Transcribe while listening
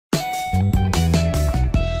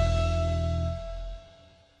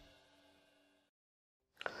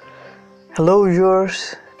Hello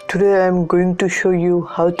viewers, today I am going to show you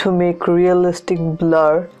how to make realistic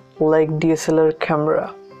blur like DSLR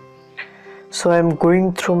camera. So I am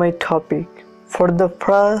going through my topic. For the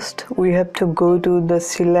first, we have to go to the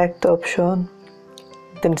select option,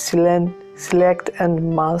 then select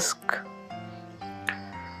and mask,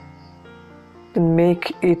 then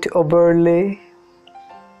make it overlay.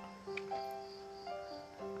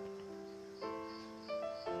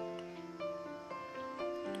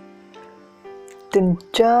 Then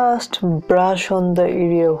just brush on the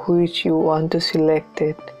area which you want to select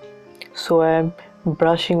it. So I am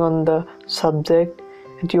brushing on the subject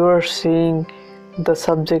and you are seeing the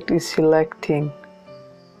subject is selecting.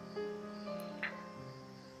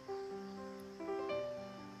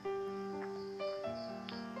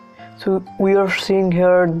 So we are seeing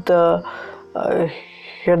here the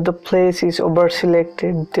place is over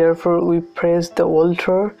selected, therefore we press the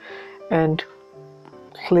Alt and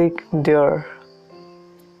click there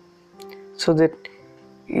so that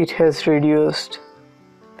it has reduced.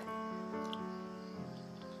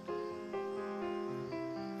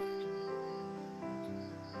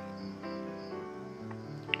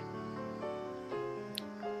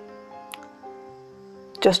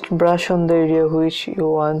 Just brush on the area which you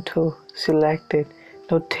want to select it.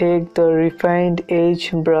 Now take the refined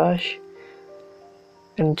edge brush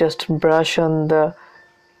and just brush on the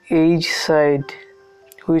edge side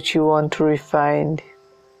which you want to refine.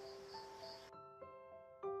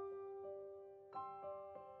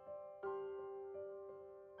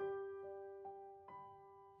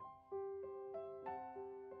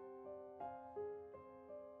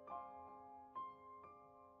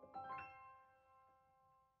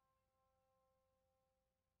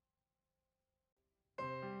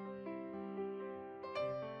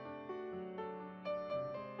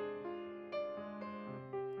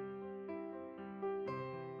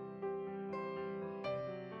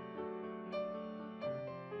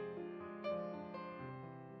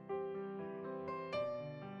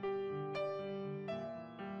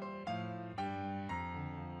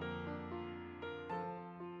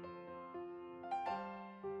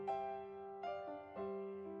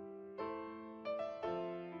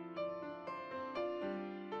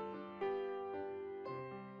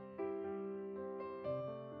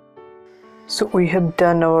 So we have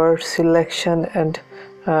done our selection and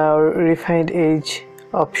refined edge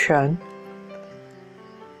option.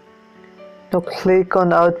 Now click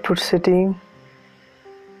on output setting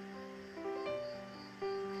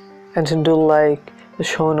and do like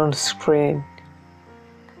shown on screen.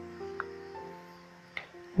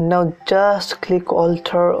 Now just click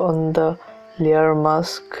Alt on the layer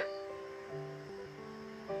mask.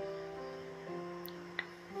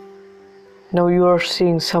 Now you are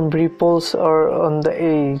seeing some ripples are on the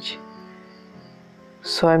edge.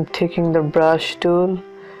 So I'm taking the brush tool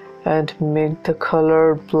and make the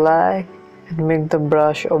color black and make the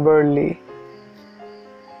brush overlay.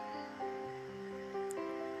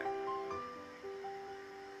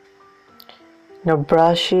 Now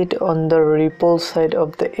brush it on the ripple side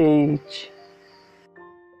of the edge.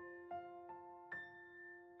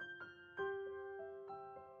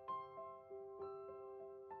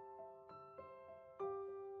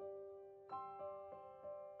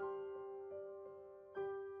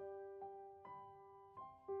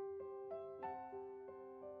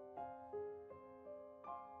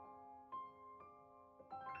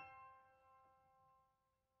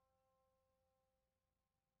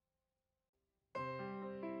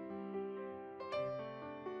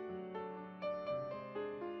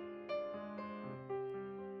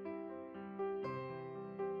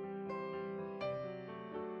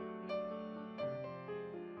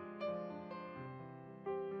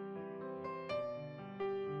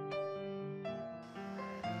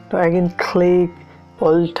 Now again click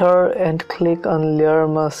Alt and click on layer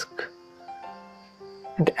mask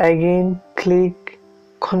and again click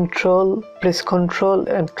press Ctrl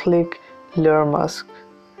and click layer mask.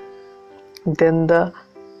 Then the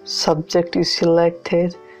subject is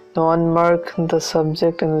selected. Now unmark the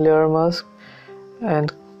subject and layer mask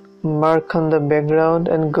and mark on the background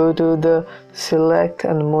and go to the select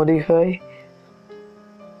and modify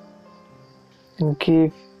and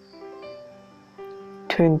give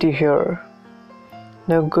 20 here.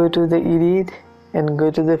 Now go to the edit and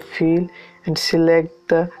go to the fill and select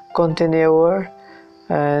the content area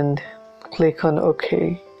and click on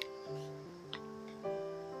OK.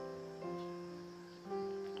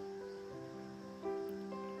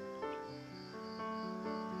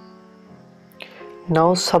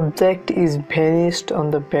 Now subject is vanished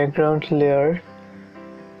on the background layer,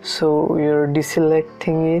 so we are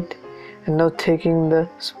deselecting it And now taking the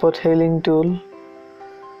spot hailing tool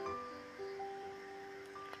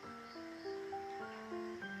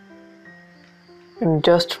and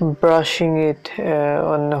just brushing it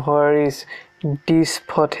on where is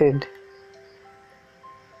despotted.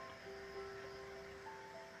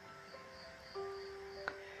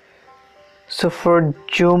 So for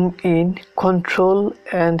zoom in, control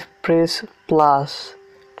and press plus.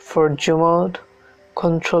 For zoom out,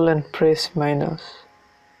 control and press minus.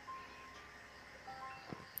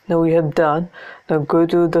 Now we have done. Now go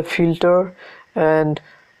to the filter and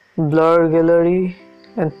blur gallery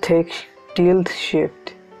and take tilt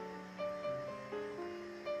shift.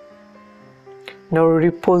 Now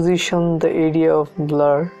reposition the area of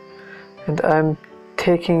blur, and I'm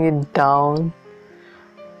taking it down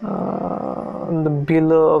on the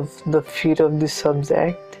below of the feet of the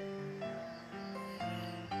subject.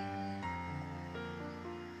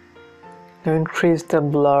 Now increase the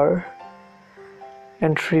blur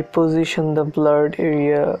and reposition the blurred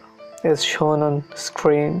area as shown on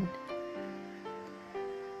screen.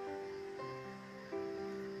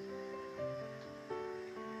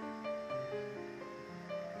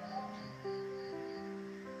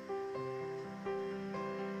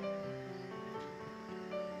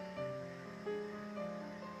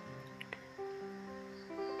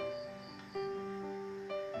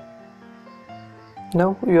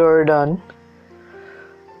 Now you are done,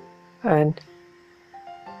 and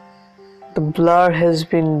the blur has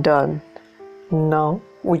been done. Now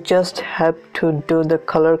we just have to do the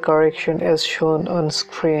color correction as shown on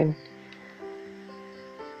screen.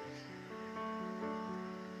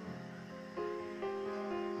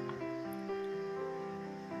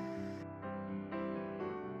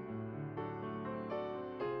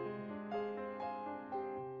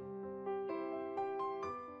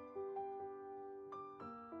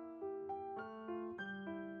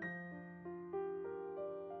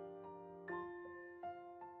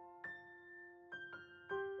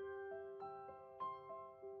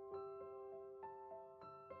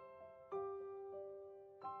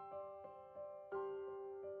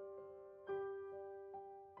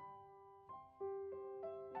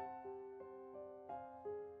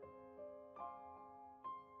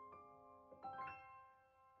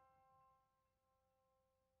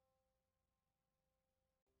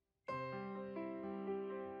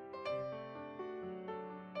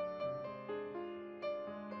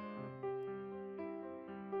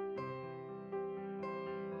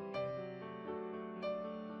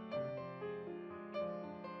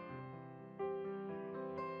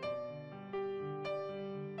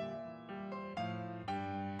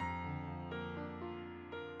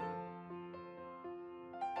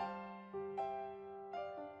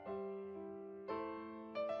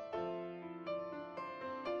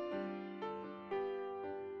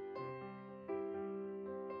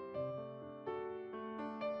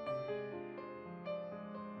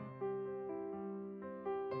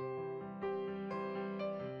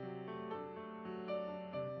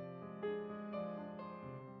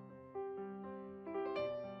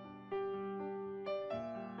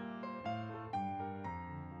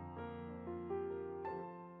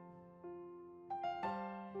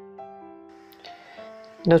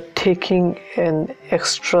 Now taking an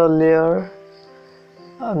extra layer,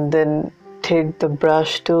 and then take the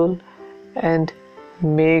brush tool and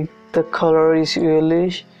make the color is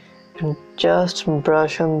yellowish, and just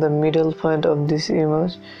brush on the middle point of this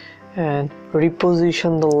image and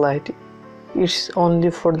reposition the light. It's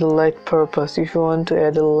only for the light purpose. If you want to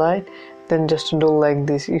add a light, then just do like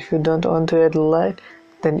this. If you don't want to add light,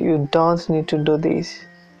 then you don't need to do this.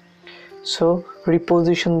 So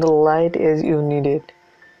reposition the light as you need it.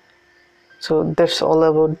 So that's all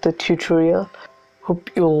about the tutorial. Hope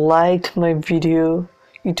you liked my video.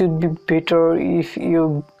 It would be better if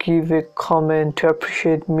you give a comment to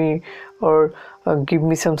appreciate me, or give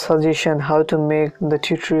me some suggestion how to make the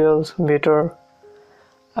tutorials better.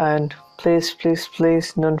 And please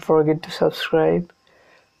don't forget to subscribe.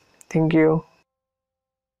 Thank you.